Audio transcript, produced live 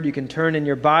You can turn in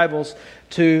your Bibles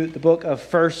to the book of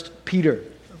 1 Peter.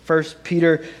 1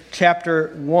 Peter chapter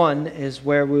 1 is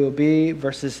where we will be.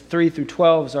 Verses 3 through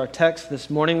 12 is our text this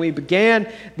morning. We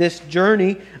began this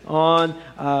journey on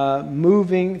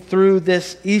moving through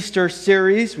this Easter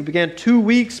series. We began 2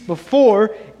 weeks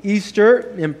before Easter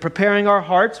in preparing our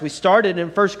hearts. We started in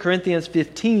 1 Corinthians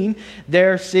 15,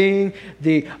 there seeing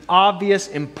the obvious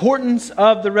importance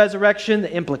of the resurrection,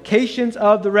 the implications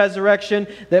of the resurrection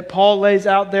that Paul lays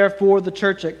out there for the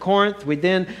church at Corinth. We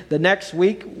then, the next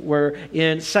week, we're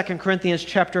in 2 Corinthians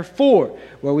chapter 4,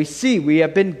 where we see we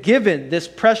have been given this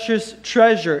precious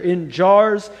treasure in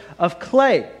jars of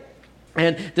clay.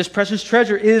 And this precious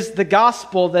treasure is the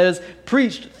gospel that is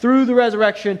preached through the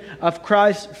resurrection of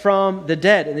Christ from the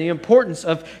dead, and the importance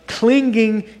of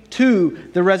clinging to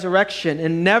the resurrection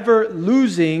and never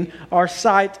losing our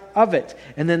sight of it.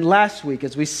 And then last week,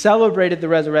 as we celebrated the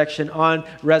resurrection on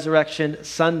Resurrection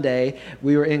Sunday,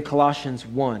 we were in Colossians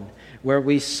 1, where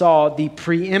we saw the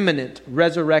preeminent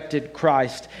resurrected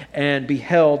Christ and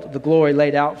beheld the glory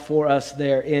laid out for us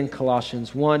there in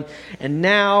Colossians 1. And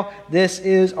now this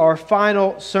is our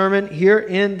final sermon here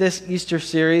in this Easter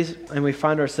series, and we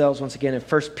find ourselves once again in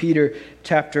 1 Peter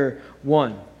chapter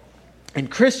 1. And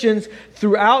Christians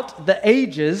throughout the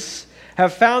ages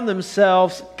have found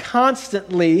themselves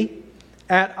constantly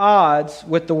at odds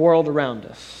with the world around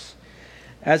us,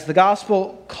 as the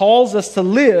gospel calls us to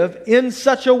live in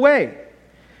such a way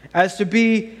as to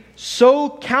be so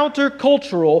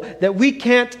countercultural that we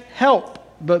can't help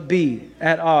but be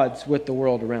at odds with the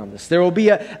world around us. There will be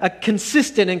a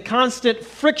consistent and constant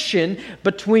friction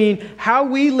between how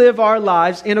we live our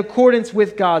lives in accordance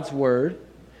with God's Word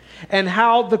and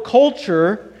how the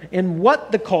culture and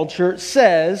what the culture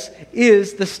says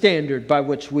is the standard by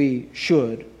which we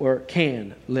should or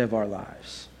can live our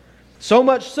lives. So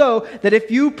much so that if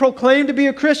you proclaim to be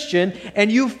a Christian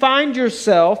and you find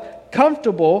yourself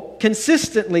comfortable,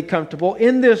 consistently comfortable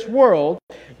in this world,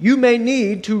 you may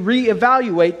need to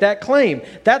reevaluate that claim.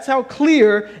 That's how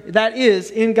clear that is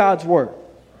in God's Word.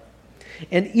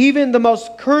 And even the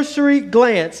most cursory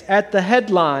glance at the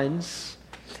headlines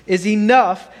is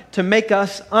enough to make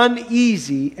us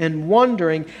uneasy and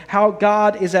wondering how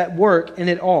God is at work in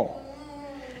it all.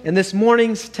 And this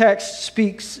morning's text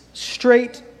speaks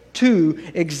straight to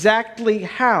exactly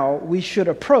how we should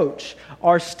approach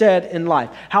our stead in life.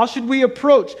 How should we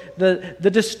approach the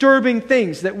disturbing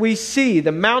things that we see,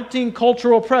 the mounting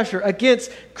cultural pressure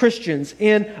against Christians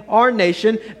in our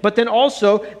nation, but then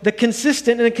also the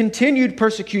consistent and continued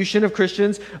persecution of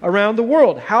Christians around the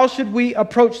world? How should we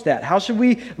approach that? How should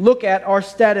we look at our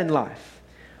stead in life?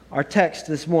 Our text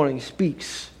this morning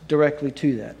speaks directly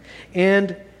to that.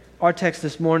 And our text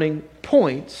this morning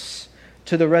points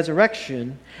to the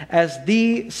resurrection as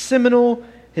the seminal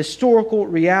historical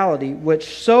reality which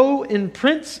so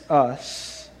imprints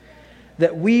us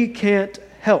that we can't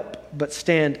help but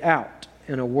stand out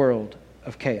in a world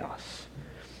of chaos.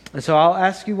 And so I'll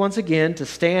ask you once again to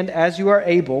stand as you are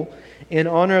able in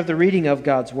honor of the reading of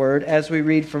God's Word as we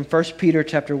read from 1 Peter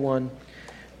chapter 1,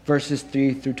 verses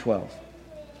 3 through 12.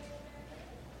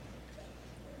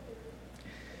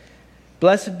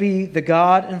 Blessed be the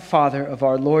God and Father of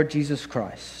our Lord Jesus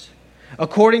Christ.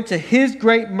 According to His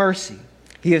great mercy,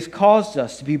 He has caused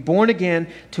us to be born again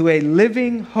to a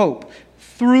living hope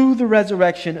through the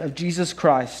resurrection of Jesus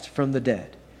Christ from the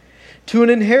dead, to an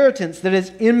inheritance that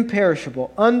is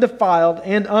imperishable, undefiled,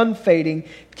 and unfading,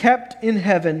 kept in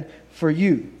heaven for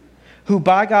you, who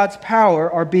by God's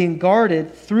power are being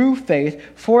guarded through faith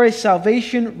for a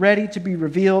salvation ready to be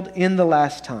revealed in the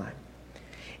last time.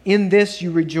 In this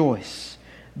you rejoice,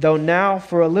 though now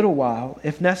for a little while,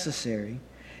 if necessary,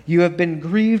 you have been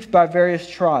grieved by various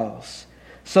trials,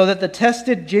 so that the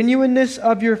tested genuineness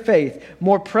of your faith,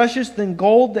 more precious than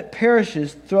gold that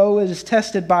perishes though it is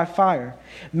tested by fire,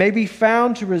 may be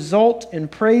found to result in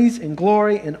praise and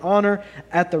glory and honor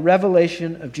at the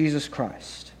revelation of Jesus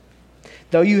Christ.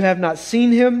 Though you have not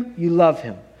seen Him, you love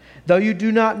Him. Though you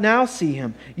do not now see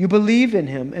Him, you believe in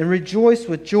Him and rejoice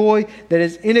with joy that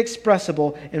is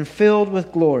inexpressible and filled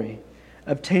with glory,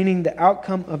 obtaining the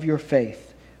outcome of your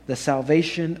faith, the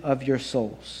salvation of your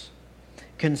souls.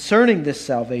 Concerning this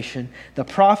salvation, the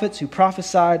prophets who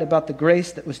prophesied about the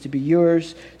grace that was to be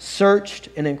yours searched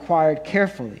and inquired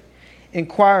carefully,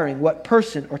 inquiring what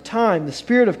person or time the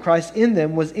Spirit of Christ in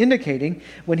them was indicating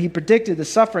when He predicted the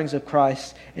sufferings of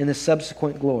Christ and the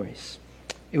subsequent glories.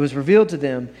 It was revealed to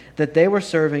them that they were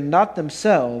serving not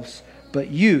themselves,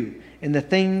 but you in the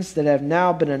things that have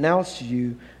now been announced to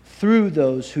you through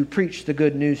those who preach the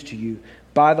good news to you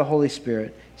by the Holy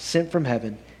Spirit sent from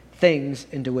heaven, things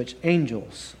into which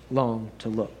angels long to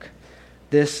look.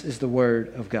 This is the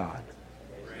word of God.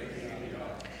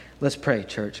 Let's pray,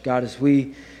 church. God, as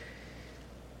we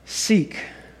seek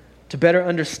to better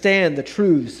understand the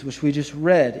truths which we just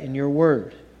read in your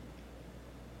word,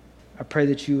 I pray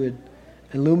that you would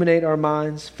illuminate our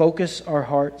minds, focus our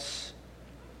hearts,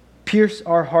 pierce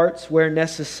our hearts where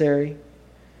necessary,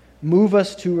 move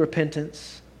us to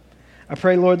repentance. I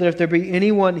pray, Lord, that if there be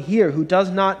anyone here who does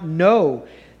not know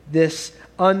this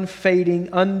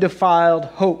unfading, undefiled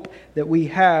hope that we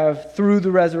have through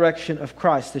the resurrection of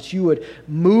Christ, that you would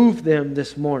move them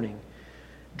this morning,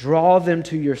 draw them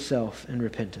to yourself in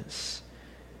repentance,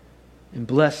 and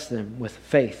bless them with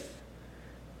faith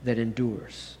that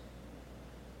endures.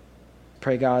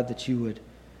 Pray, God, that you would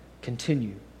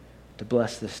continue to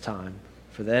bless this time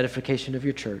for the edification of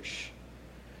your church,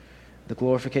 the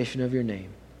glorification of your name,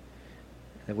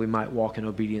 that we might walk in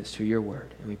obedience to your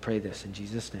word. And we pray this in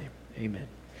Jesus' name. Amen.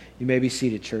 You may be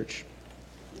seated, church.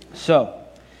 So,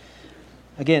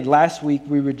 again, last week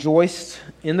we rejoiced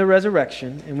in the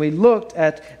resurrection, and we looked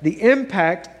at the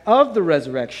impact of the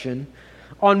resurrection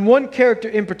on one character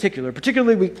in particular.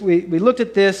 Particularly, we looked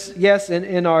at this, yes,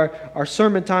 in our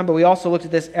sermon time, but we also looked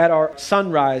at this at our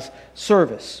sunrise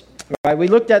service. Right? We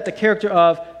looked at the character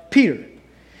of Peter.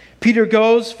 Peter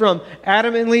goes from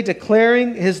adamantly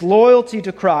declaring his loyalty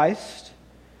to Christ,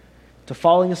 to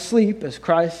falling asleep as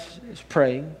Christ is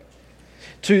praying,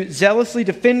 to zealously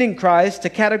defending Christ, to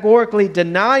categorically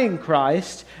denying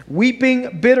Christ,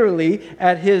 weeping bitterly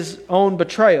at his own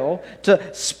betrayal,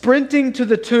 to sprinting to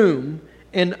the tomb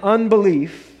in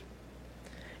unbelief,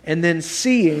 and then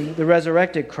seeing the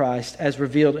resurrected Christ as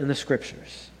revealed in the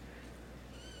Scriptures.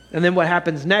 And then what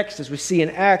happens next, as we see in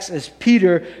Acts, as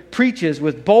Peter preaches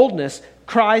with boldness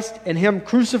Christ and Him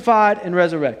crucified and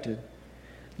resurrected,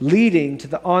 leading to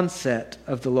the onset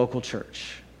of the local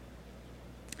church.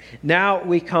 Now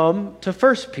we come to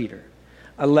 1 Peter,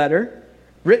 a letter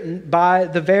written by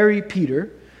the very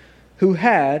Peter who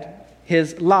had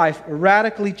his life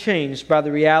radically changed by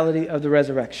the reality of the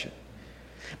resurrection.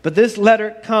 But this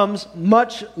letter comes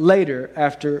much later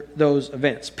after those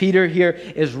events. Peter here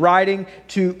is writing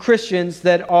to Christians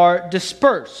that are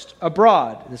dispersed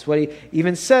abroad. That's what he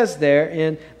even says there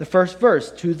in the first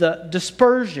verse, to the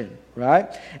dispersion,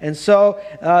 right? And so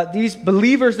these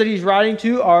believers that he's writing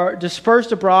to are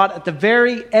dispersed abroad at the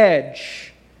very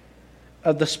edge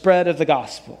of the spread of the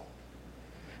gospel.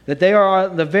 That they are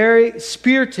the very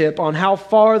spear tip on how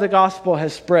far the gospel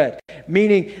has spread,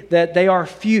 meaning that they are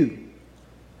few,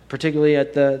 particularly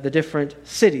at the different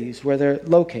cities where they're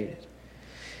located.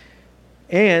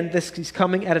 And this is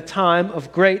coming at a time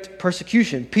of great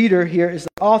persecution. Peter here is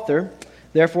the author.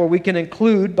 Therefore, we can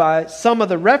include by some of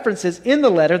the references in the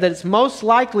letter that it's most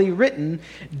likely written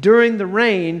during the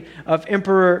reign of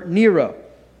Emperor Nero,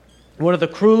 one of the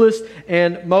cruelest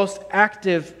and most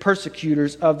active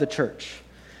persecutors of the church.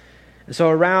 And so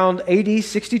around AD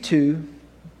 62,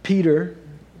 Peter,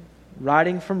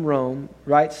 writing from Rome,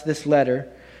 writes this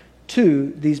letter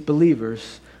to these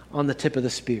believers on the tip of the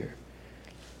spear,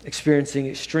 experiencing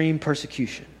extreme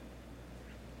persecution.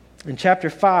 In chapter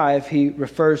 5, he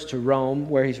refers to Rome,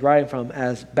 where he's writing from,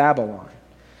 as Babylon.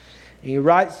 And he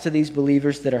writes to these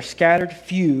believers that are scattered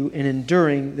few and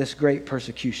enduring this great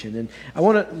persecution. And I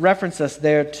want to reference us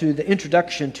there to the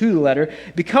introduction to the letter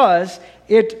because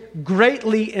it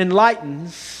greatly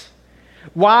enlightens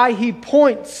why he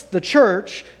points the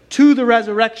church to the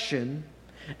resurrection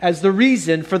as the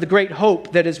reason for the great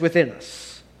hope that is within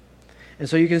us. And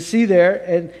so you can see there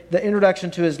in the introduction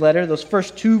to his letter, those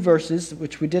first two verses,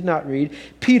 which we did not read,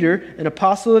 Peter, an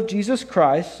apostle of Jesus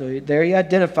Christ, so there he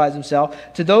identifies himself,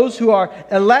 to those who are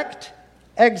elect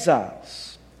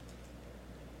exiles.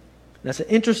 That's an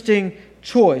interesting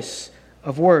choice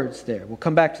of words there. We'll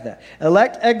come back to that.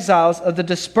 Elect exiles of the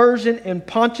dispersion in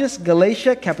Pontus,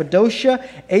 Galatia, Cappadocia,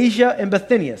 Asia, and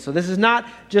Bithynia. So this is not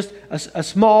just a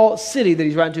small city that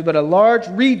he's writing to, but a large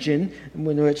region in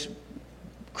which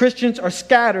Christians are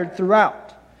scattered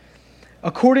throughout.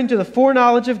 According to the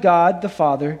foreknowledge of God the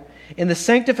Father, in the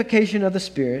sanctification of the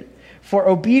Spirit, for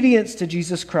obedience to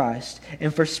Jesus Christ,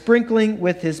 and for sprinkling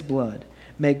with His blood,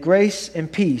 may grace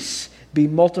and peace be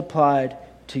multiplied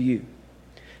to you.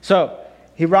 So,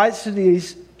 he writes to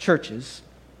these churches,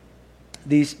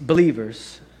 these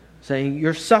believers, saying,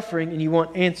 you're suffering and you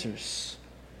want answers.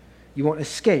 You want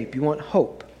escape. You want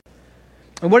hope.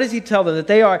 And what does he tell them? That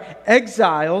they are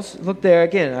exiles. Look there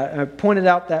again. I pointed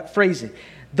out that phrasing.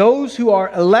 Those who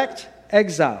are elect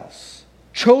exiles.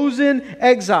 Chosen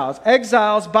exiles.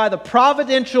 Exiles by the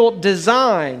providential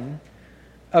design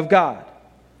of God.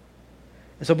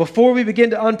 And so before we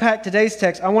begin to unpack today's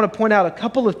text, I want to point out a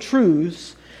couple of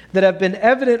truths that have been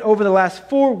evident over the last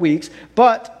 4 weeks,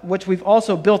 but which we've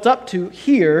also built up to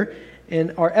here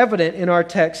and are evident in our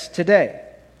text today.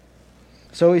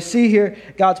 So we see here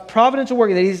God's providential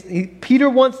work. Peter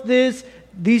wants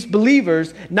these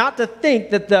believers not to think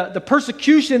that the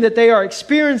persecution that they are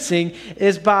experiencing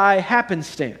is by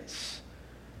happenstance.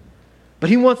 But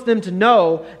he wants them to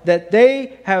know that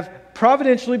they have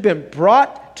providentially been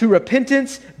brought to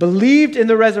repentance, believed in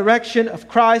the resurrection of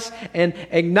Christ, and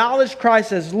acknowledged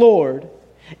Christ as Lord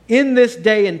in this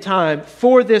day and time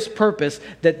for this purpose,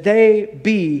 that they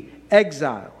be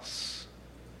exiles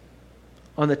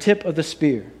on the tip of the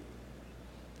spear,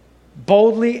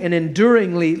 boldly and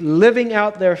enduringly living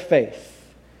out their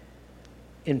faith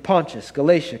in Pontus,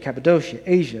 Galatia, Cappadocia,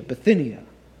 Asia, Bithynia,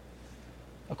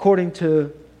 according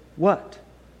to what?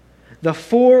 The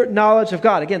foreknowledge of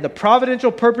God. Again, the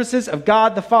providential purposes of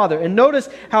God the Father. And notice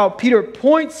how Peter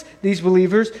points these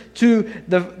believers to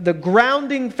the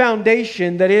grounding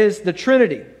foundation that is the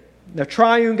Trinity, the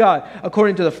triune God,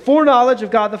 according to the foreknowledge of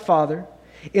God the Father,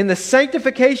 in the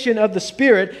sanctification of the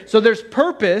Spirit. So there's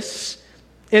purpose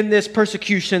in this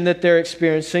persecution that they're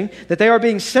experiencing, that they are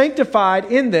being sanctified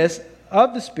in this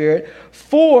of the Spirit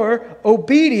for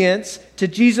obedience to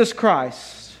Jesus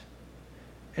Christ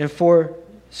and for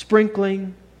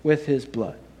sprinkling with His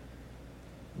blood,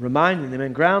 reminding them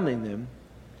and grounding them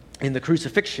in the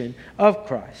crucifixion of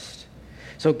Christ.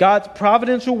 So God's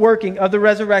providential working of the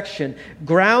resurrection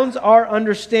grounds our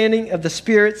understanding of the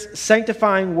Spirit's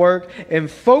sanctifying work and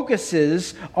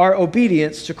focuses our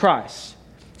obedience to Christ.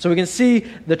 So we can see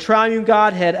the triune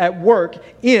Godhead at work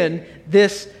in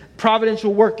this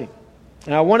providential working.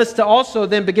 And I want us to also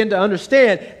then begin to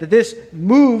understand that this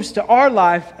moves to our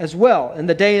life as well in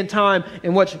the day and time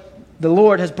in which the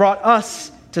Lord has brought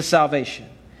us to salvation.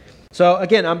 So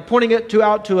again, I'm pointing it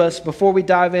out to us before we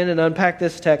dive in and unpack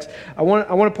this text. I want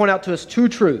to point out to us 2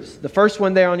 truths. The first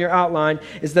one there on your outline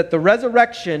is that the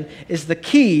resurrection is the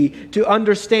key to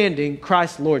understanding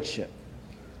Christ's lordship.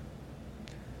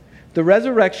 The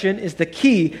resurrection is the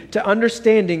key to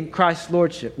understanding Christ's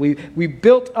lordship. We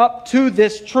built up to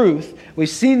this truth. We've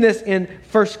seen this in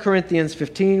 1 Corinthians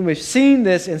 15. We've seen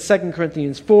this in 2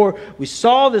 Corinthians 4. We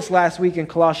saw this last week in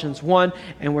Colossians 1.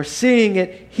 And we're seeing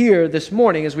it here this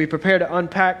morning as we prepare to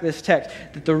unpack this text.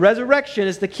 That the resurrection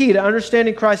is the key to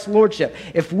understanding Christ's lordship.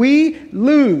 If we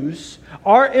lose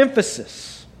our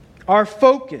emphasis, our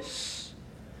focus,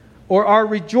 or our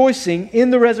rejoicing in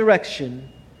the resurrection,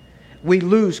 we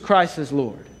lose Christ as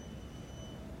Lord.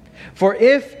 For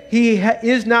if He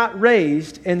is not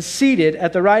raised and seated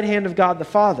at the right hand of God the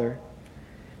Father,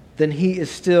 then He is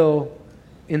still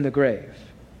in the grave,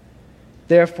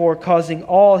 therefore causing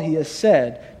all He has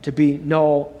said to be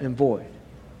null and void.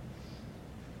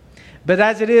 But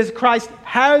as it is, Christ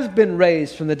has been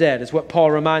raised from the dead, is what Paul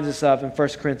reminds us of in 1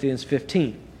 Corinthians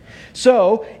 15.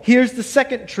 So here's the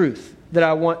second truth that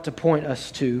I want to point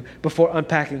us to before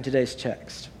unpacking today's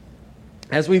text.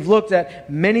 As we've looked at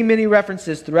many, many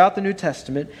references throughout the New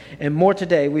Testament and more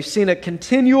today, we've seen a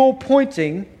continual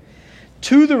pointing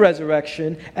to the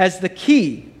resurrection as the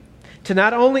key to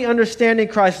not only understanding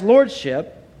Christ's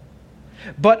lordship,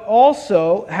 but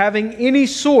also having any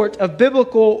sort of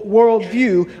biblical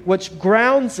worldview which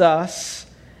grounds us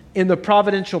in the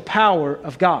providential power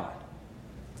of God.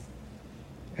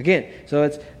 Again, so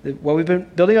it's what we've been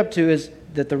building up to is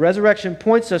that the resurrection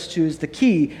points us to is the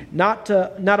key not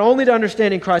only to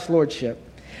understanding Christ's lordship,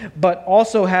 but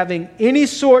also having any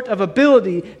sort of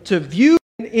ability to view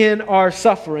in our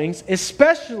sufferings,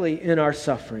 especially in our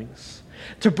sufferings,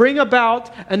 to bring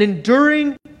about an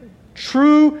enduring,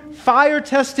 true,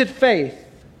 fire-tested faith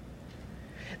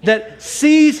that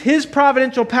sees His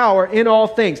providential power in all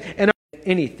things and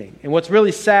anything. And what's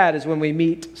really sad is when we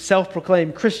meet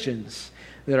self-proclaimed Christians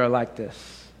that are like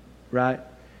this, right?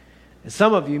 And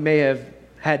some of you may have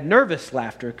had nervous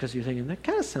laughter because you're thinking, that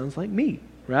kind of sounds like me,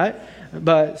 right?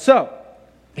 But so,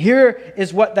 here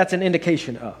is what that's an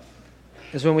indication of,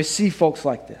 is when we see folks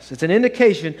like this. It's an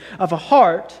indication of a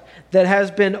heart that has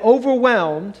been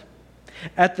overwhelmed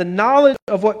at the knowledge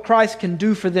of what Christ can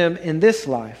do for them in this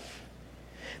life,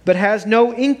 but has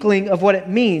no inkling of what it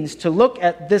means to look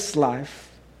at this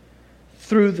life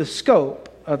through the scope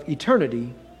of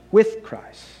eternity with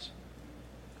Christ.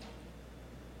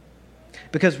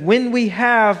 Because when we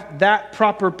have that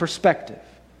proper perspective,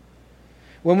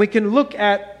 when we can look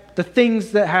at the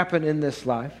things that happen in this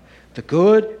life, the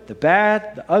good, the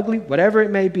bad, the ugly, whatever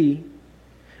it may be,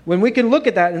 when we can look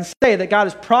at that and say that God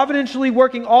is providentially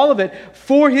working all of it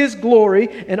for His glory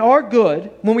and our good,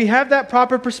 when we have that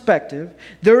proper perspective,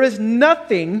 there is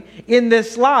nothing in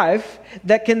this life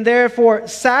that can therefore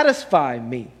satisfy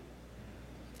me.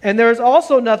 And there is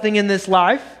also nothing in this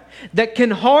life that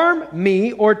can harm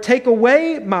me or take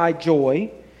away my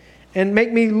joy and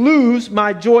make me lose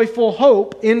my joyful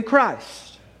hope in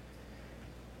Christ.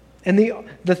 And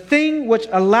the thing which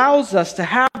allows us to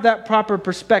have that proper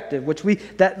perspective,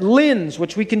 that lens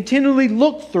which we continually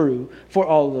look through for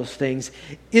all of those things,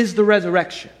 is the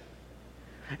resurrection.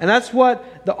 And that's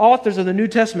what the authors of the New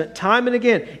Testament, time and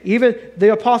again, even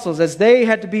the apostles, as they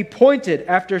had to be pointed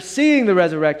after seeing the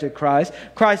resurrected Christ,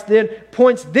 Christ then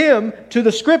points them to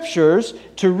the Scriptures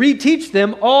to reteach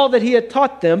them all that He had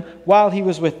taught them while He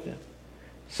was with them.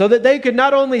 So that they could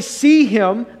not only see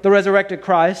Him, the resurrected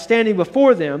Christ, standing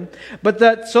before them,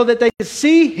 but so that they could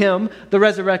see Him, the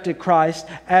resurrected Christ,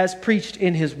 as preached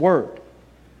in His Word.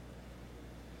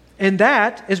 And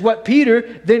that is what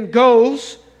Peter then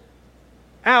goes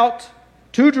out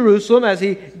to Jerusalem as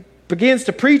he begins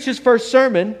to preach his first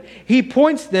sermon. He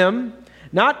points them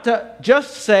not to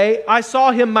just say, I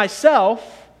saw Him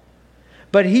myself,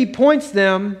 but he points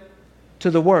them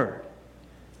to the Word.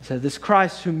 He said, this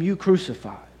Christ whom you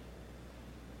crucified.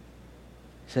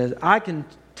 He says, I can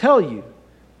tell you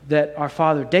that our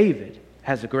father David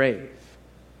has a grave,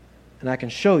 and I can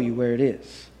show you where it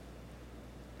is.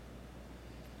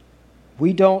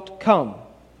 We don't come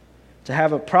to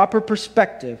have a proper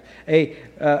perspective,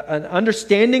 an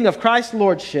understanding of Christ's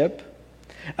lordship,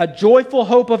 a joyful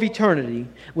hope of eternity,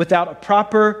 without a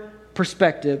proper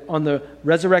perspective on the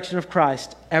resurrection of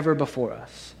Christ ever before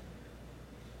us.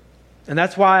 And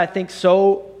that's why I think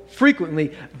so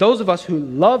frequently those of us who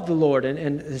love the Lord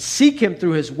and seek Him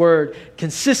through His Word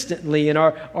consistently and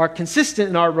are consistent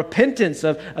in our repentance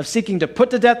of seeking to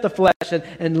put to death the flesh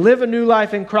and live a new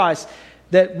life in Christ,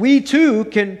 that we too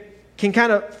can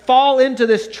kind of fall into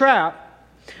this trap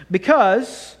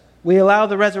because we allow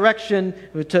the resurrection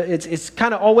it's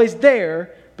kind of always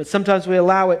there, but sometimes we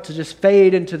allow it to just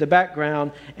fade into the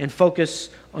background and focus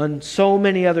on so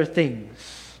many other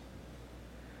things.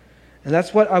 And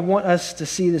that's what I want us to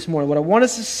see this morning. What I want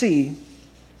us to see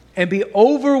and be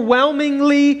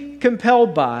overwhelmingly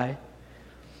compelled by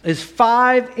is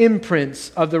 5 imprints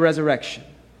of the resurrection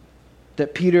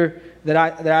that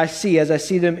I see as I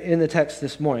see them in the text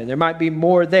this morning. There might be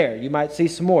more there. You might see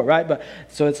some more, right?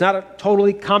 So it's not a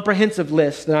totally comprehensive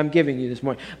list that I'm giving you this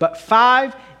morning. But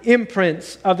 5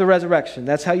 imprints of the resurrection.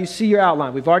 That's how you see your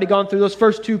outline. We've already gone through those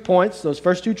first 2 points, those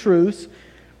first 2 truths.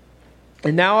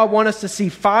 And now I want us to see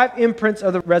 5 imprints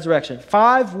of the resurrection.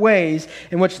 5 ways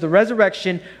in which the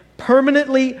resurrection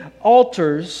permanently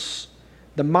alters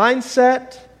the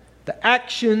mindset, the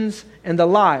actions, and the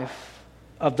life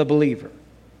of the believer.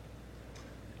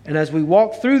 And as we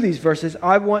walk through these verses,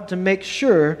 I want to make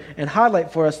sure and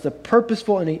highlight for us the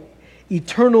purposeful and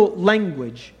eternal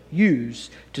language used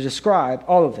to describe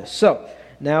all of this. So,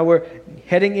 now we're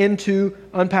heading into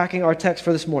unpacking our text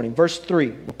for this morning. Verse 3,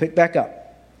 we'll pick back up.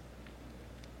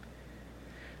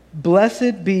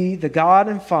 Blessed be the God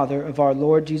and Father of our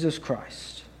Lord Jesus Christ.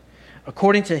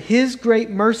 According to His great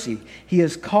mercy, He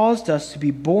has caused us to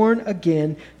be born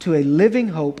again to a living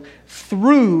hope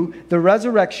through the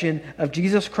resurrection of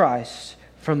Jesus Christ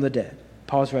from the dead.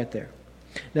 Pause right there.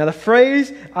 Now the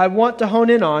phrase I want to hone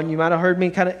in on, you might have heard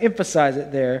me kind of emphasize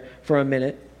it there for a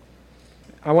minute.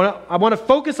 I want to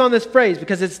focus on this phrase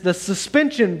because it's the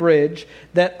suspension bridge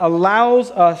that allows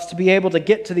us to be able to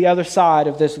get to the other side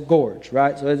of this gorge,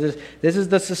 right? So this is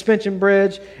the suspension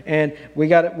bridge, and we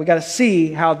got to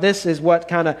see how this is what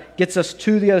kind of gets us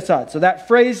to the other side. So that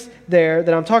phrase there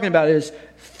that I'm talking about is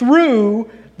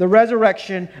through the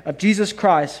resurrection of Jesus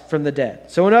Christ from the dead.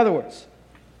 So in other words,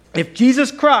 if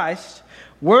Jesus Christ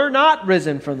were not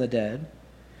risen from the dead,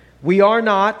 we are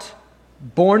not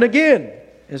born again,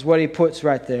 is what he puts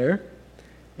right there.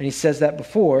 And he says that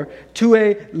before, to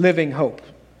a living hope.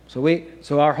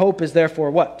 So our hope is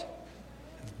therefore what?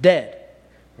 Dead.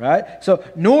 Right? So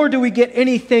nor do we get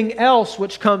anything else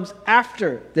which comes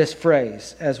after this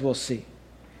phrase, as we'll see.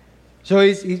 So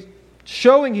he's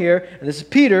showing here, and this is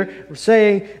Peter,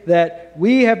 saying that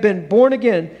we have been born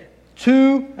again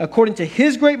according to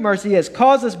His great mercy, He has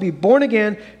caused us to be born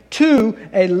again to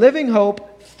a living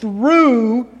hope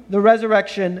through the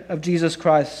resurrection of Jesus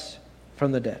Christ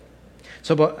from the dead.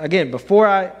 So again, before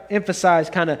I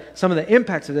emphasize kind of some of the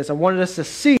impacts of this, I wanted us to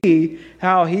see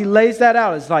how he lays that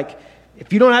out. It's like,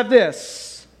 if you don't have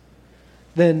this,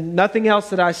 then nothing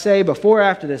else that I say before or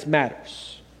after this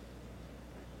matters.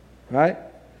 Right?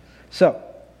 So,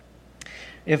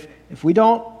 if we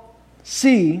don't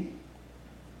see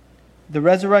the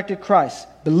resurrected Christ,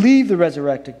 believe the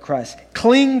resurrected Christ,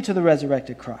 cling to the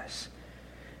resurrected Christ,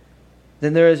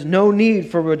 then there is no need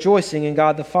for rejoicing in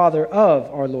God the Father of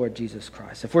our Lord Jesus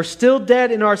Christ. If we're still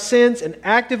dead in our sins and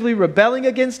actively rebelling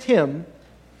against Him,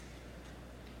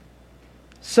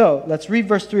 so let's read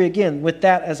verse 3 again with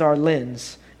that as our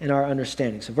lens and our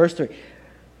understanding. So verse 3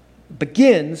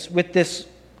 begins with this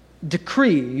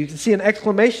decree. You can see an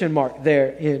exclamation mark there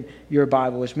in your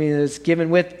Bible, which means it's given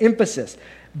with emphasis.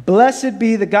 Blessed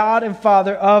be the God and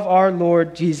Father of our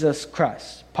Lord Jesus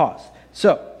Christ. Pause.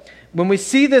 So, when we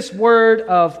see this word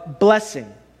of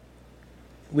blessing,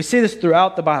 we see this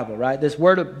throughout the Bible, right? This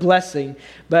word of blessing,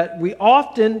 but we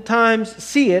oftentimes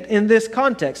see it in this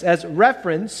context as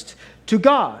referenced to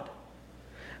God.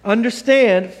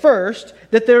 Understand first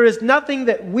that there is nothing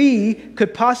that we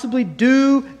could possibly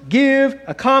do, give,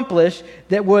 accomplish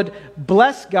that would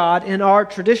bless God in our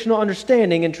traditional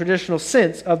understanding and traditional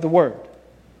sense of the word.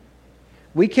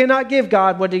 We cannot give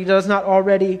God what He does not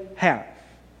already have.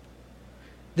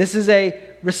 This is a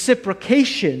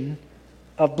reciprocation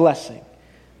of blessing.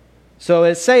 So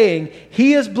it's saying,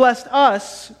 He has blessed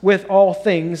us with all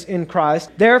things in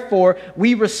Christ. Therefore,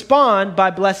 we respond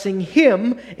by blessing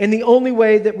Him in the only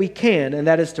way that we can, and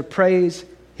that is to praise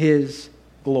His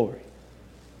glory.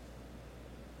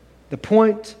 The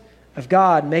point of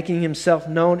God making Himself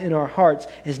known in our hearts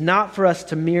is not for us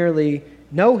to merely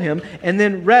know Him and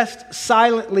then rest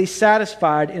silently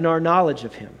satisfied in our knowledge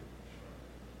of Him.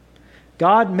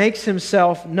 God makes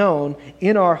Himself known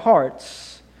in our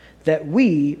hearts that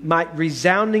we might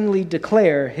resoundingly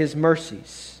declare His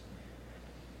mercies.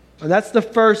 And that's the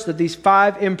first of these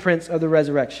 5 imprints of the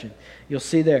resurrection. You'll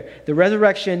see there. The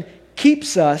resurrection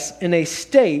keeps us in a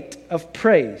state of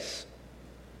praise.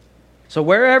 So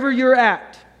wherever you're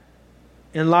at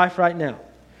in life right now,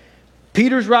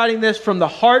 Peter's writing this from the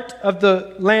heart of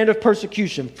the land of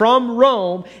persecution. From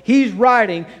Rome, he's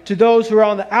writing to those who are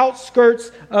on the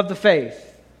outskirts of the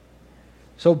faith.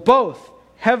 So both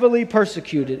heavily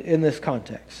persecuted in this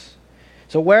context.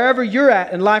 So wherever you're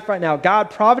at in life right now, God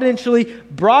providentially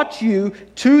brought you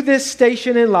to this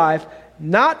station in life,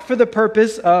 not for the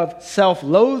purpose of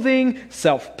self-loathing,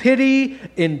 self-pity,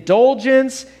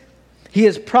 indulgence. He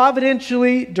has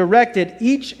providentially directed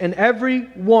each and every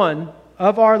one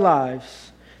of our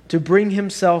lives to bring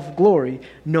Himself glory,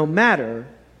 no matter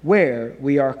where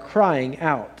we are crying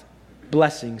out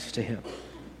blessings to Him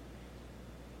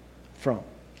from.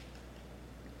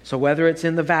 So whether it's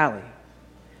in the valley,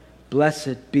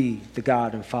 blessed be the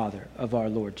God and Father of our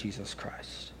Lord Jesus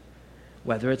Christ.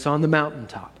 Whether it's on the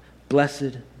mountaintop,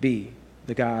 blessed be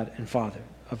the God and Father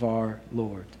of our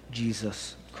Lord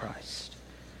Jesus Christ.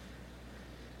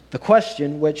 The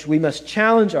question which we must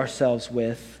challenge ourselves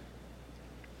with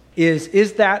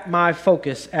is that my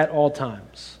focus at all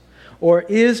times? Or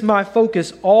is my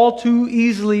focus all too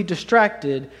easily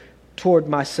distracted toward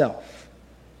myself?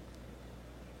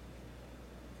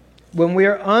 When we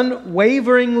are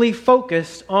unwaveringly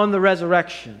focused on the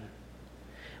resurrection,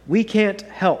 we can't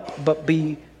help but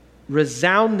be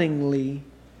resoundingly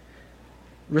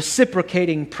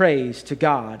reciprocating praise to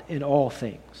God in all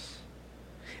things.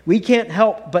 We can't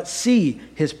help but see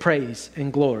His praise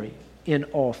and glory in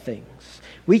all things.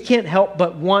 We can't help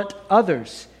but want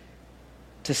others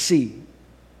to see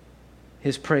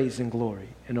His praise and glory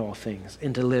in all things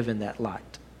and to live in that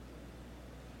light.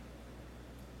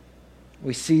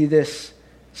 We see this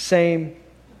same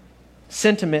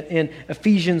sentiment in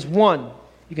Ephesians 1.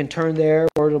 You can turn there,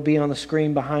 or it'll be on the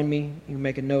screen behind me. You can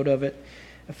make a note of it.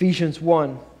 Ephesians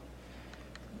 1,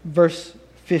 verse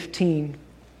 15.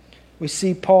 We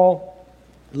see Paul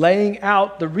laying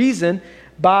out the reason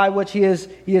by which he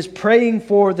is praying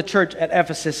for the church at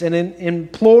Ephesus and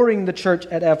imploring the church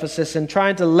at Ephesus and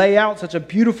trying to lay out such a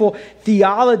beautiful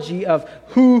theology of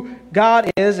who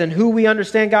God is and who we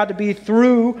understand God to be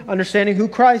through understanding who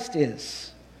Christ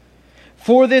is.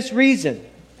 For this reason,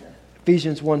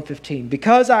 Ephesians 1:15,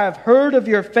 because I have heard of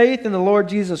your faith in the Lord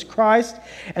Jesus Christ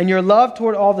and your love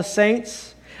toward all the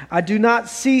saints, I do not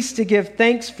cease to give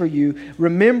thanks for you,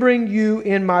 remembering you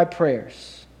in my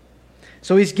prayers.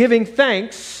 So he's giving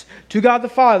thanks to God the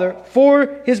Father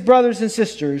for his brothers and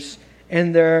sisters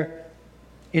and their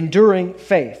enduring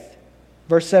faith.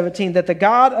 Verse 17, that the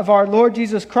God of our Lord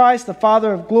Jesus Christ, the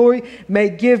Father of glory, may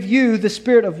give you the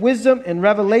spirit of wisdom and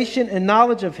revelation and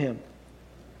knowledge of Him.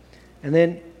 And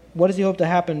then what does he hope to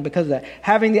happen because of that?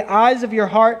 Having the eyes of your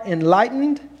heart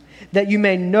enlightened, that you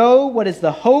may know what is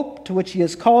the hope to which He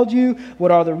has called you,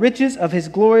 what are the riches of His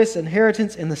glorious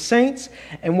inheritance in the saints,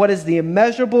 and what is the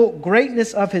immeasurable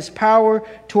greatness of His power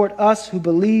toward us who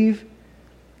believe,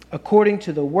 according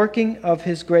to the working of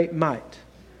His great might.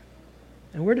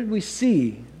 And where did we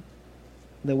see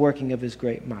the working of His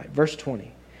great might? Verse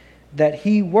 20, that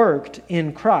He worked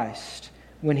in Christ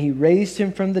when he raised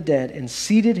him from the dead and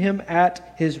seated him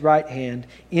at his right hand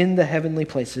in the heavenly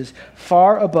places,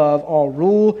 far above all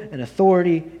rule and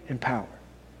authority and power.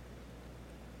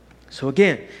 So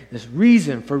again, this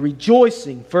reason for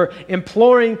rejoicing, for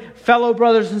imploring fellow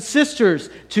brothers and sisters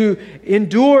to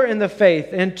endure in the faith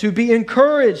and to be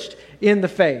encouraged in the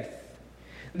faith.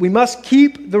 We must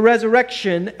keep the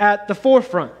resurrection at the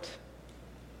forefront.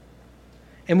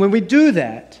 And when we do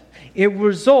that, it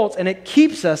results and it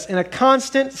keeps us in a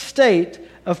constant state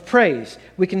of praise.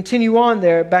 We continue on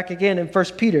there, back again in 1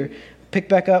 Peter. Pick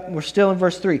back up, and we're still in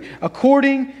verse 3.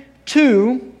 According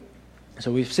to,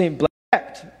 so we've seen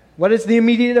effect. What is the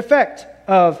immediate effect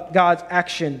of God's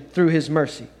action through His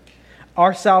mercy?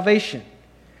 Our salvation.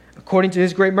 According to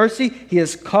His great mercy, He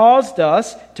has caused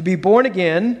us to be born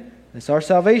again. That's our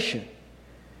salvation.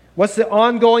 What's the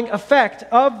ongoing effect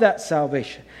of that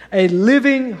salvation? A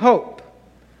living hope.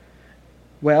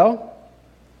 Well,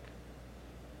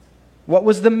 what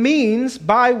was the means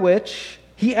by which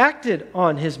He acted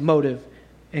on His motive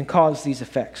and caused these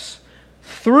effects?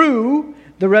 Through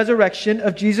the resurrection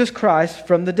of Jesus Christ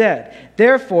from the dead.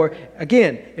 Therefore,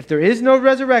 again, if there is no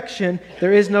resurrection,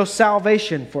 there is no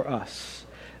salvation for us.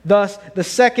 Thus, the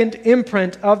second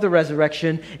imprint of the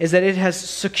resurrection is that it has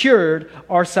secured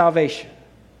our salvation.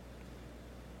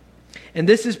 And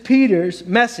this is Peter's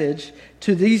message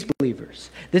to these believers.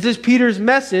 This is Peter's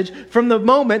message from the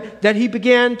moment that he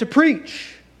began to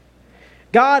preach.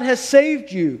 God has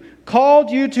saved you, called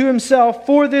you to Himself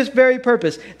for this very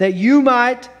purpose, that you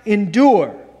might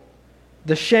endure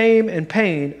the shame and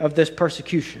pain of this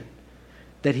persecution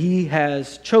that He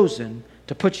has chosen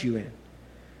to put you in,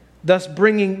 thus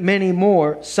bringing many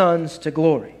more sons to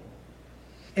glory.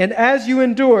 And as you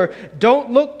endure,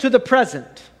 don't look to the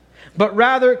present, but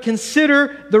rather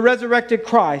consider the resurrected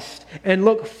Christ and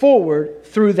look forward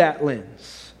through that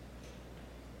lens.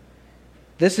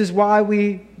 This is why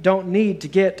we don't need to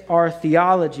get our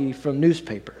theology from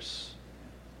newspapers.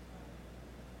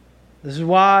 This is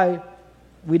why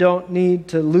we don't need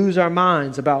to lose our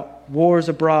minds about wars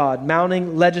abroad,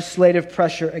 mounting legislative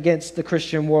pressure against the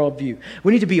Christian worldview.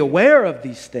 We need to be aware of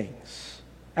these things.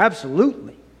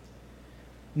 Absolutely.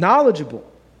 Knowledgeable.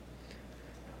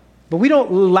 But we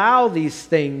don't allow these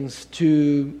things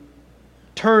to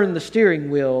turn the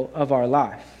steering wheel of our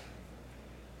life.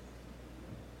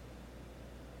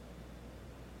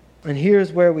 And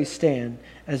here's where we stand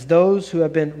as those who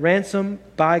have been ransomed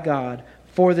by God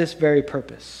for this very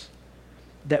purpose,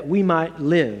 that we might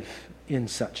live in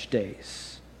such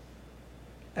days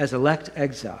as elect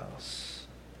exiles,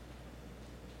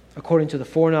 according to the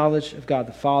foreknowledge of God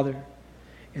the Father,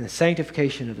 in the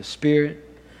sanctification of the Spirit,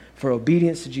 for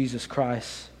obedience to Jesus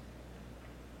Christ,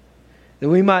 that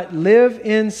we might live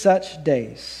in such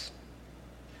days.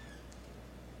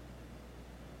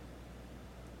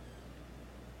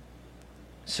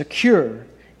 Secure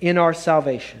in our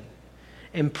salvation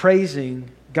and praising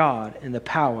God in the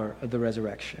power of the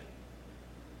resurrection.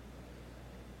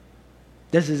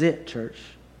 This is it, church.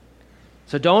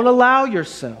 So don't allow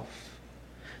yourself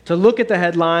to look at the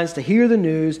headlines, to hear the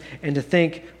news, and to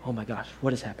think, oh my gosh,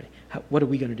 what is happening? What are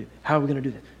we going to do? How are we going to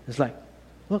do this? It's like,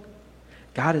 look,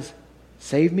 God has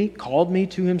saved me, called me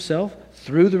to Himself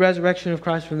through the resurrection of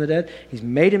Christ from the dead. He's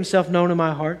made Himself known in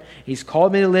my heart. He's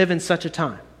called me to live in such a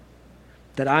time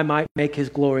that I might make His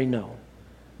glory known,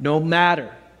 no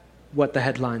matter what the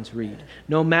headlines read,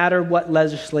 no matter what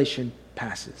legislation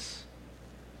passes,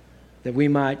 that we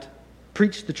might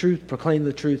preach the truth, proclaim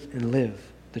the truth, and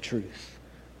live the truth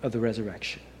of the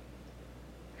resurrection.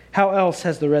 How else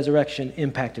has the resurrection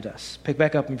impacted us? Pick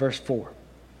back up in verse 4.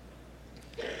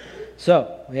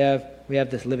 So, we have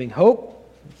this living hope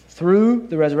through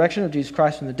the resurrection of Jesus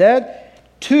Christ from the dead,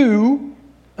 to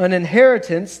an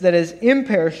inheritance that is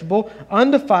imperishable,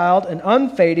 undefiled, and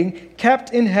unfading,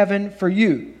 kept in heaven for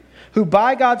you, who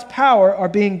by God's power are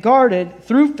being guarded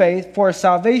through faith for a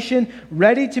salvation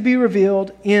ready to be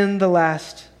revealed in the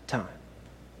last time.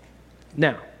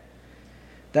 Now,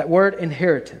 that word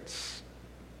inheritance,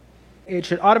 it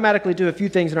should automatically do a few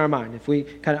things in our mind. If we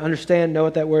kind of understand, know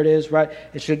what that word is, right?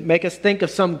 It should make us think of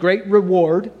some great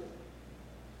reward,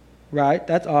 right?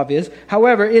 That's obvious.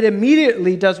 However, it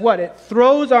immediately does what? It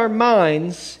throws our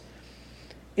minds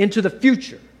into the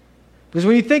future. Because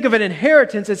when you think of an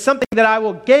inheritance, it's something that I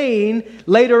will gain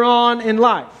later on in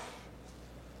life,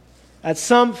 at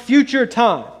some future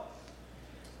time.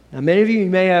 Now, many of you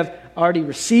may have already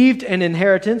received an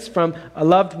inheritance from a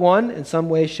loved one in some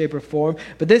way, shape, or form,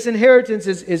 but this inheritance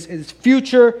is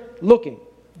future looking.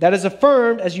 That is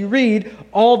affirmed as you read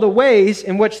all the ways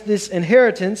in which this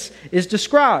inheritance is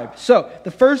described. So, the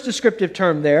first descriptive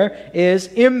term there is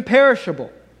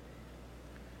imperishable.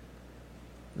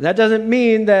 That doesn't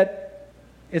mean that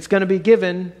it's going to be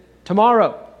given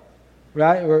tomorrow,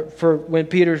 right? Or for when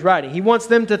Peter's writing. He wants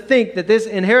them to think that this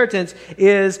inheritance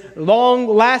is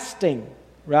long-lasting,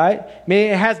 right? I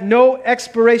mean, it has no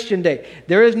expiration date.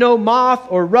 There is no moth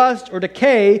or rust or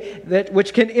decay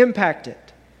which can impact it.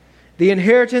 The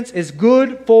inheritance is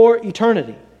good for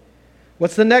eternity.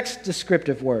 What's the next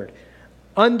descriptive word?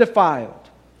 Undefiled.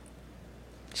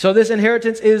 So this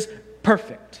inheritance is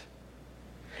perfect.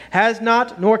 Has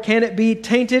not, nor can it be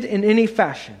tainted in any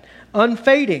fashion.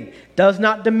 Unfading, does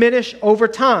not diminish over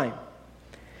time.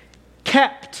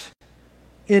 Kept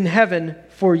in heaven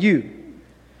for you.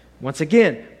 Once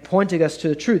again, pointing us to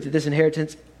the truth that this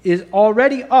inheritance is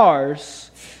already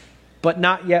ours, but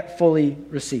not yet fully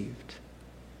received.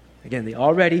 Again, the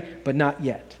already, but not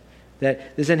yet.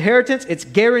 That this inheritance, it's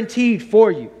guaranteed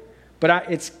for you, but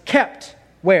it's kept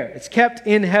where? It's kept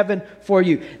in heaven for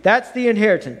you. That's the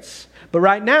inheritance. But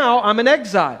right now, I'm an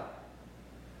exile.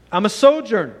 I'm a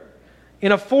sojourner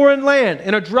in a foreign land,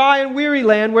 in a dry and weary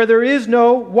land where there is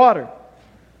no water.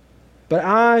 But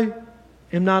I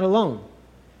am not alone.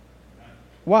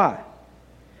 Why?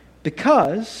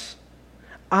 Because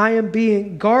I am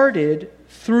being guarded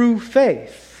through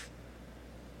faith.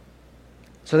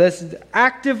 So this is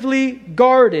actively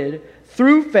guarded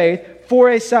through faith for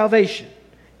a salvation,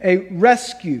 a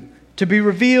rescue to be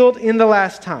revealed in the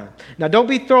last time. Now don't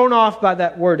be thrown off by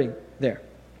that wording there,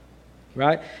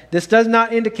 right? This does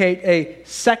not indicate a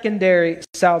secondary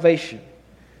salvation,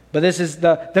 but this is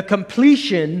the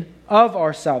completion of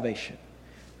our salvation.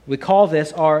 We call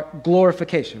this our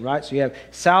glorification, right? So you have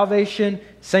salvation,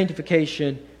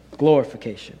 sanctification,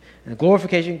 glorification. And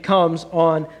glorification comes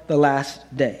on the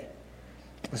last day.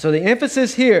 So the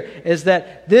emphasis here is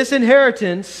that this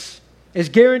inheritance is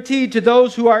guaranteed to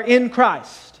those who are in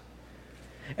Christ.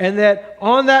 And that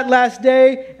on that last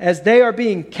day, as they are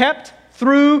being kept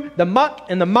through the muck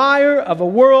and the mire of a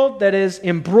world that is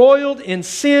embroiled in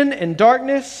sin and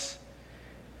darkness,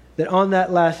 that on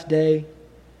that last day,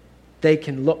 they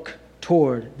can look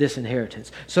toward this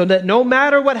inheritance. So that no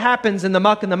matter what happens in the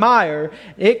muck and the mire,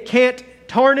 it can't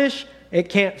tarnish, it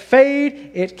can't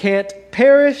fade, it can't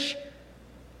perish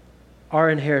our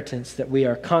inheritance that we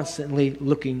are constantly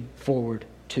looking forward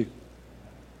to.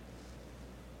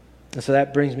 And so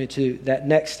that brings me to that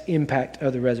next impact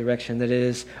of the resurrection, that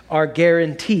is our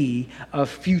guarantee of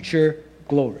future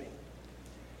glory.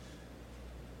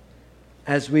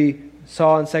 As we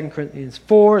saw in 2 Corinthians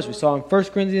 4, as we saw in 1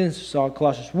 Corinthians, we saw in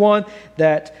Colossians 1,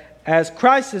 that as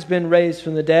Christ has been raised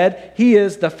from the dead, He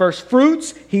is the first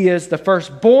fruits, He is the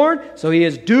firstborn, so He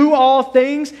is due all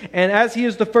things, and as He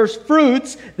is the first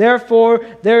fruits, therefore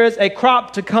there is a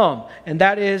crop to come, and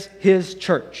that is His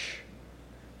church.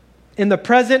 In the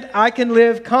present, I can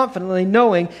live confidently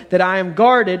knowing that I am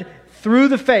guarded through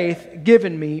the faith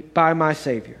given me by my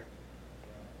Savior.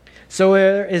 So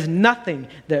there is nothing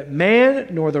that man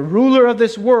nor the ruler of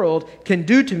this world can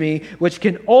do to me which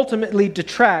can ultimately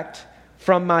detract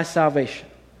from my salvation,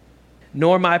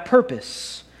 nor my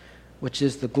purpose, which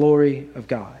is the glory of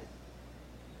God.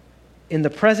 In the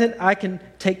present, I can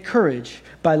take courage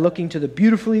by looking to the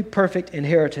beautifully perfect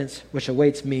inheritance which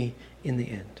awaits me in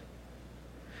the end.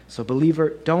 So, believer,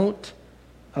 don't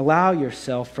allow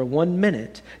yourself for 1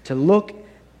 minute to look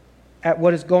at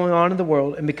what is going on in the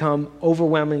world and become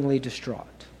overwhelmingly distraught.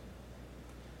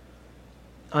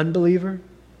 Unbeliever,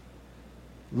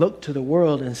 look to the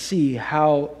world and see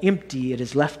how empty it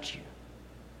has left you.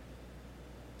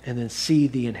 And then see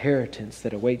the inheritance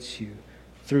that awaits you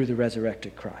through the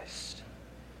resurrected Christ.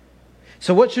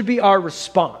 So what should be our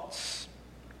response?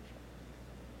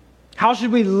 How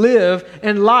should we live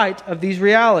in light of these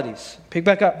realities? Pick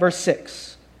back up verse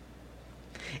 6.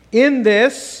 In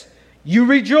this you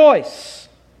rejoice,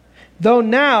 though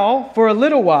now for a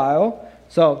little while.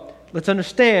 So let's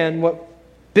understand what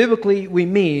biblically we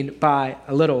mean by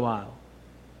a little while.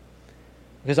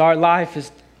 Because our life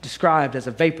is described as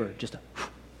a vapor, just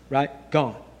right,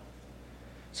 gone.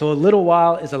 So a little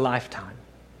while is a lifetime.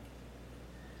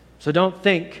 So don't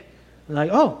think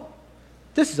like, oh,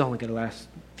 this is only going to last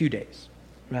a few days,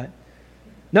 right?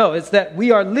 No, it's that we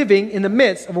are living in the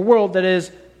midst of a world that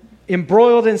is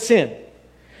embroiled in sin.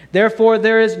 Therefore,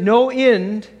 there is no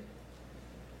end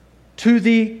to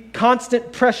the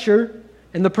constant pressure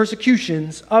and the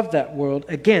persecutions of that world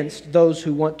against those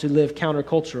who want to live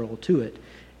countercultural to it,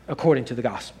 according to the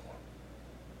gospel.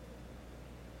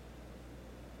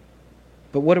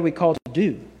 But what are we called to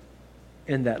do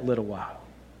in that little while?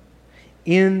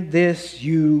 In this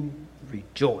you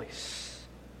rejoice.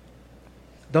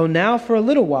 Though now for a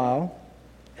little while,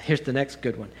 here's the next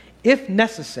good one, if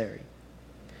necessary.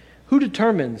 Who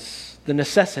determines the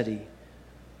necessity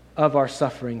of our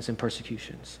sufferings and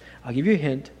persecutions. I'll give you a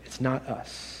hint, it's not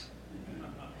us.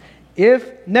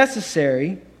 If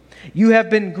necessary, you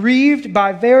have been grieved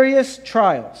by various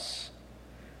trials.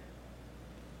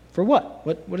 For what?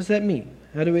 What does that mean?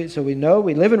 So we know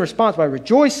we live in response by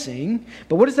rejoicing,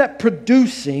 but what is that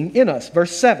producing in us?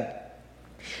 Verse 7.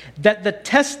 That the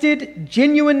tested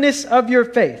genuineness of your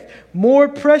faith, more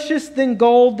precious than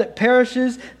gold that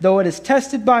perishes, though it is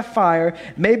tested by fire,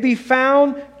 may be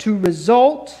found to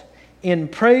result in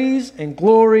praise and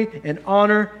glory and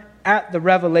honor at the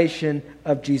revelation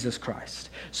of Jesus Christ.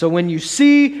 So when you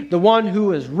see the one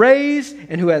who is raised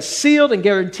and who has sealed and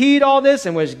guaranteed all this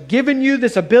and was given you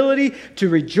this ability to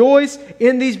rejoice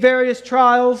in these various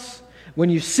trials, when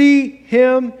you see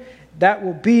him, that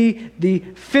will be the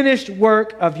finished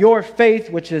work of your faith,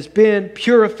 which has been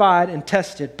purified and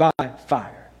tested by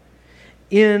fire.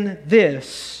 In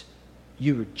this,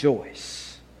 you rejoice.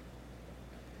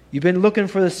 You've been looking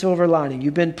for the silver lining.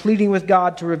 You've been pleading with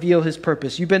God to reveal his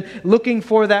purpose. You've been looking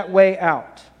for that way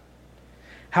out.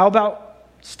 How about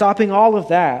stopping all of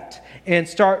that and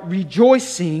start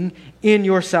rejoicing in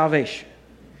your salvation?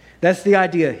 That's the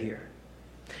idea here.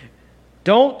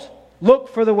 Don't look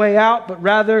for the way out, but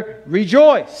rather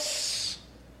rejoice.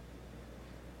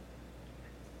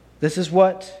 This is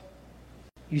what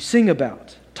you sing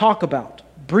about, talk about,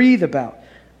 breathe about.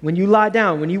 When you lie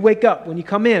down, when you wake up, when you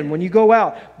come in, when you go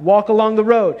out, walk along the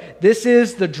road. This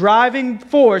is the driving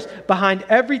force behind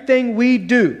everything we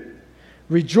do.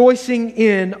 Rejoicing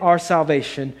in our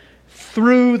salvation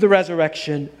through the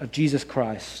resurrection of Jesus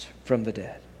Christ from the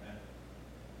dead.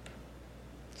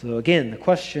 So again, the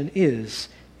question is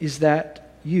that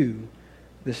you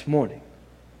this morning?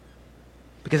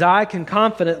 Because I can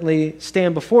confidently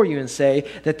stand before you and say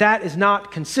that that is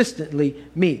not consistently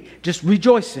me, just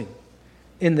rejoicing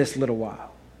in this little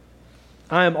while.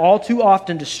 I am all too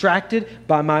often distracted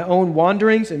by my own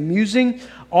wanderings and musing,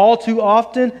 all too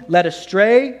often led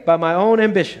astray by my own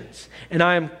ambitions. And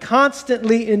I am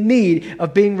constantly in need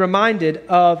of being reminded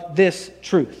of this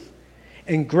truth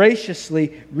and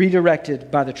graciously redirected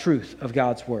by the truth of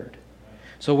God's Word.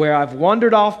 So where I've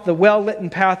wandered off the well-lit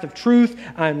path of truth,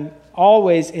 I'm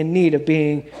always in need of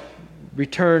being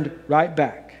returned right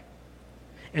back.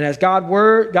 And as God's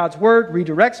Word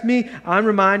redirects me, I'm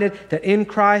reminded that in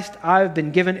Christ I've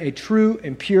been given a true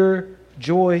and pure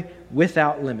joy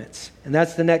without limits. And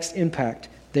that's the next impact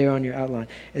there on your outline,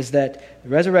 is that the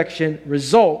resurrection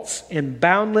results in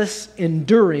boundless,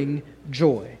 enduring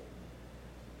joy.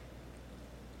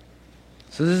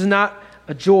 So this is not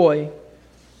a joy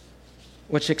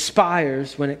which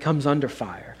expires when it comes under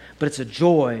fire, but it's a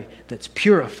joy that's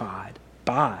purified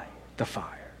by the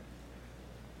fire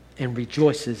and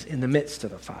rejoices in the midst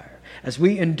of the fire. As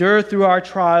we endure through our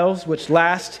trials, which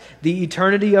last the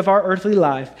eternity of our earthly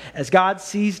life, as God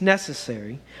sees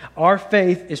necessary, our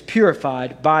faith is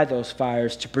purified by those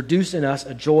fires to produce in us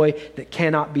a joy that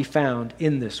cannot be found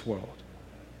in this world,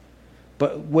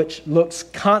 but which looks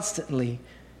constantly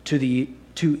to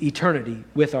eternity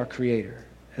with our Creator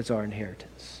as our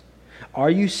inheritance.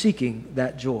 Are you seeking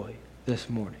that joy this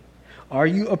morning? Are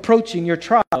you approaching your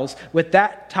trials with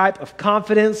that type of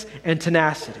confidence and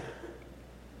tenacity?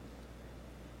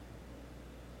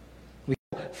 We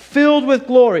are filled with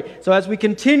glory. So as we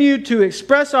continue to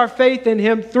express our faith in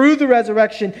Him through the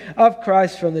resurrection of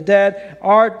Christ from the dead,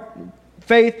 our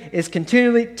faith is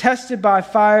continually tested by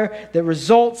fire that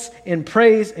results in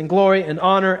praise and glory and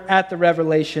honor at the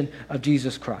revelation of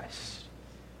Jesus Christ.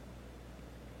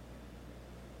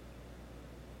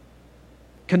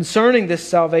 Concerning this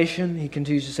salvation, he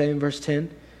continues to say in verse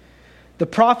 10, the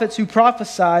prophets who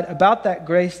prophesied about that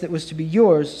grace that was to be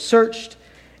yours searched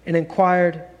and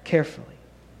inquired carefully,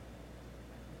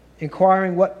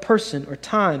 inquiring what person or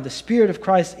time the Spirit of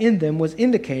Christ in them was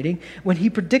indicating when he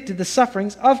predicted the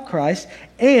sufferings of Christ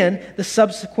and the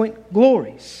subsequent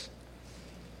glories.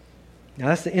 Now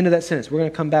that's the end of that sentence. We're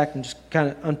going to come back and just kind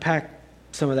of unpack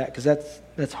some of that because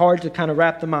that's hard to kind of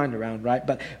wrap the mind around, right?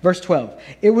 But verse 12,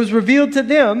 it was revealed to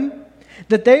them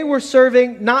that they were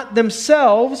serving not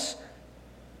themselves,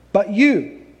 but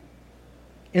you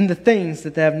in the things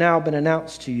that have now been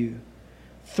announced to you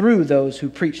through those who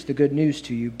preach the good news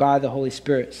to you by the Holy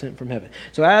Spirit sent from heaven.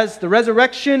 So as the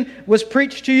resurrection was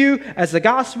preached to you, as the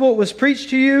gospel was preached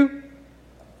to you,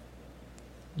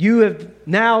 you have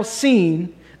now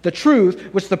seen the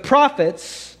truth which the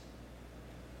prophets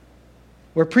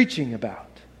were preaching about.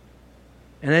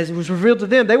 And as it was revealed to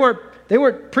them, they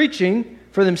weren't preaching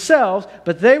for themselves,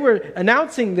 but they were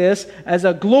announcing this as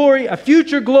a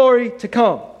future glory to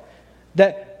come,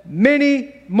 that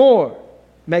many more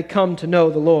may come to know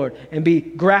the Lord and be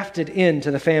grafted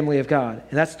into the family of God.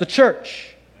 And that's the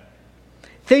church.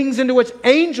 things into which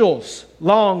angels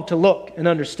long to look and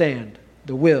understand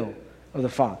the will of the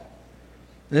Father.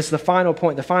 And this is the final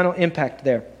point, the final impact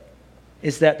there,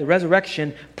 is that the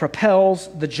resurrection propels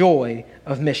the joy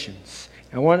of missions.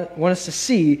 I want us to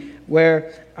see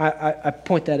where I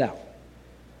point that out.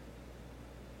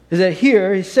 Is that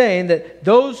here he's saying that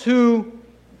those who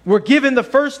were given the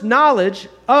first knowledge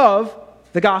of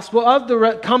the gospel, of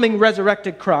the coming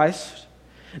resurrected Christ,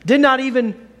 did not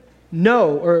even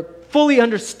know or fully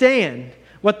understand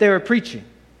what they were preaching.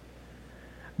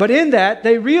 But in that,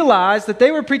 they realized that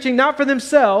they were preaching not for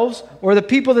themselves or the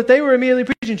people that they were immediately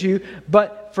preaching to,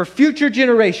 but for future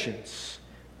generations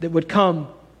that would come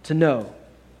to know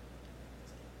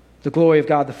the glory of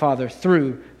God the Father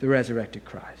through the resurrected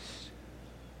Christ.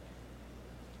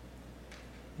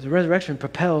 The resurrection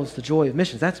propels the joy of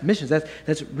missions. That's missions.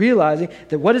 That's realizing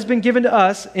that what has been given to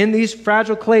us in these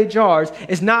fragile clay jars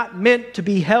is not meant to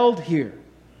be held here,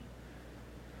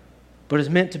 but is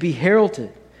meant to be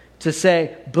heralded, to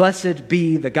say, blessed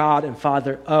be the God and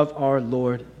Father of our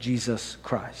Lord Jesus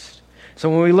Christ. So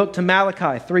when we look to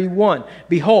Malachi 3:1,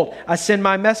 behold, I send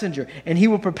my messenger, and he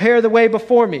will prepare the way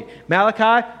before me.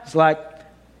 Malachi is like,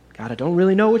 God, I don't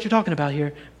really know what you're talking about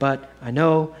here, but I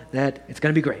know that it's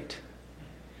going to be great.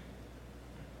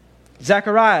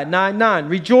 Zechariah 9:9,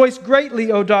 rejoice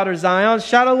greatly, O daughter Zion.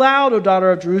 Shout aloud, O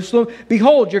daughter of Jerusalem.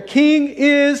 Behold, your king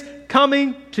is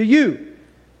coming to you.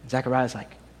 And Zechariah's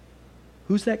like,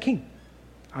 who's that king?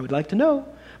 I would like to know,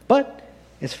 but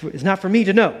it's not for me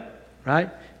to know, right?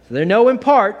 So they know in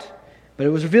part, but it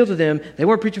was revealed to them. They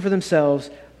weren't preaching for themselves,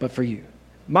 but for you.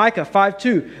 Micah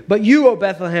 5:2, but you, O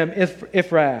Bethlehem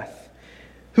Ephrath,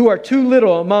 who are too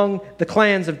little among the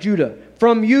clans of Judah,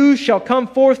 from you shall come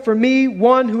forth for me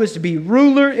one who is to be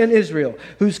ruler in Israel,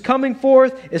 whose coming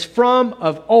forth is from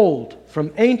of old,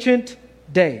 from ancient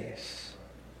days.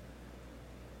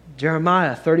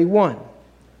 Jeremiah 31.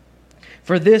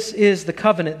 For this is the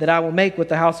covenant that I will make with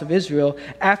the house of Israel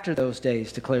after those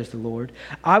days, declares the Lord.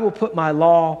 I will put my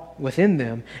law within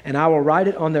them, and I will write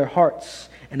it on their hearts,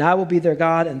 and I will be their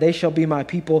God, and they shall be my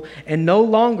people. And no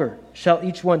longer shall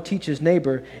each one teach his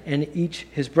neighbor and each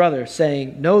his brother,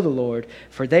 saying, know the Lord,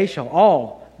 for they shall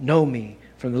all know me,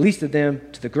 from the least of them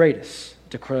to the greatest,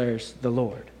 declares the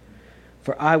Lord.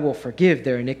 For I will forgive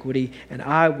their iniquity, and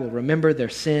I will remember their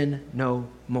sin no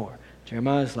more.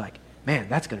 Jeremiah's like, man,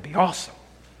 that's going to be awesome.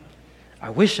 I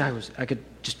wish I could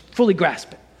just fully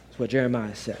grasp it. That's what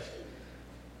Jeremiah says.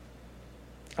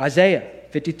 Isaiah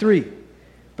 53.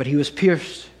 But he was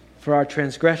pierced for our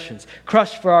transgressions,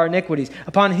 crushed for our iniquities.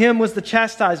 Upon him was the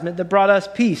chastisement that brought us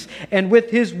peace, and with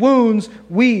his wounds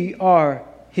we are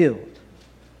healed.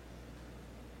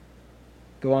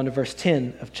 Go on to verse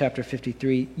 10 of chapter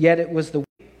 53. Yet it was the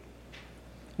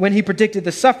when he predicted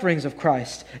the sufferings of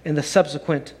Christ and the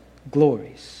subsequent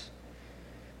glories.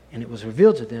 And it was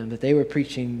revealed to them that they were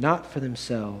preaching not for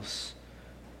themselves,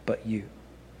 but you.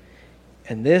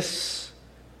 And this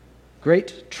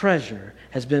great treasure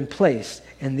has been placed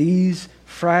in these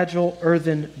fragile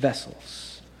earthen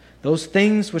vessels. Those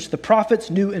things which the prophets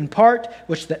knew in part,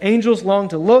 which the angels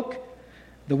longed to look,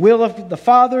 the will of the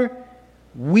Father,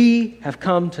 we have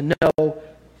come to know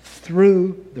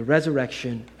through the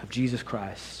resurrection of Jesus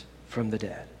Christ from the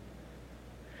dead.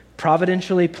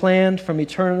 Providentially planned from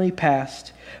eternity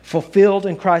past, fulfilled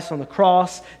in Christ on the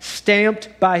cross, stamped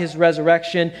by his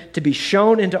resurrection to be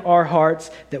shown into our hearts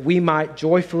that we might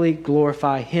joyfully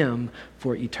glorify him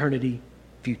for eternity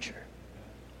future.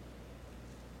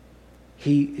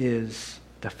 He is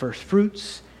the first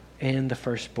fruits and the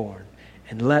firstborn,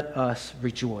 and let us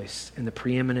rejoice in the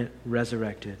preeminent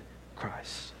resurrected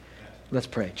Christ. Let's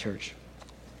pray, church.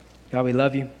 God, we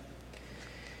love you.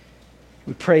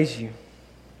 We praise you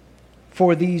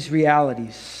for these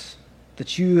realities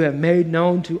that you have made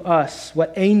known to us,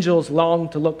 what angels long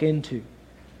to look into,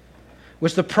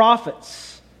 which the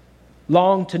prophets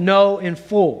long to know in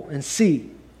full and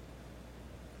see.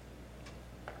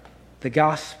 The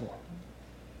gospel,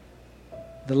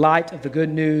 the light of the good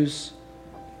news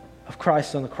of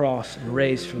Christ on the cross and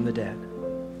raised from the dead.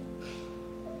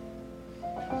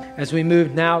 As we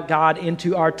move now, God,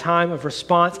 into our time of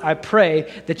response, I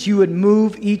pray that you would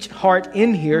move each heart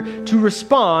in here to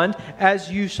respond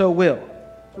as you so will.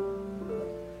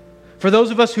 For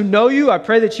those of us who know you, I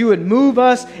pray that you would move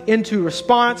us into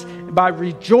response by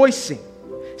rejoicing,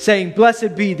 saying,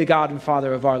 blessed be the God and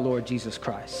Father of our Lord Jesus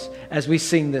Christ, as we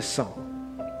sing this song.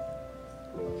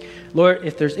 Lord,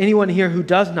 if there's anyone here who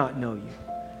does not know you,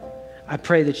 I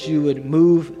pray that you would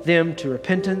move them to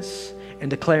repentance and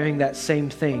declaring that same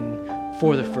thing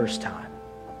for the first time.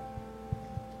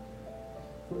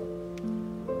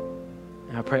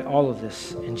 And I pray all of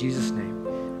this in Jesus' name.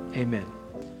 Amen.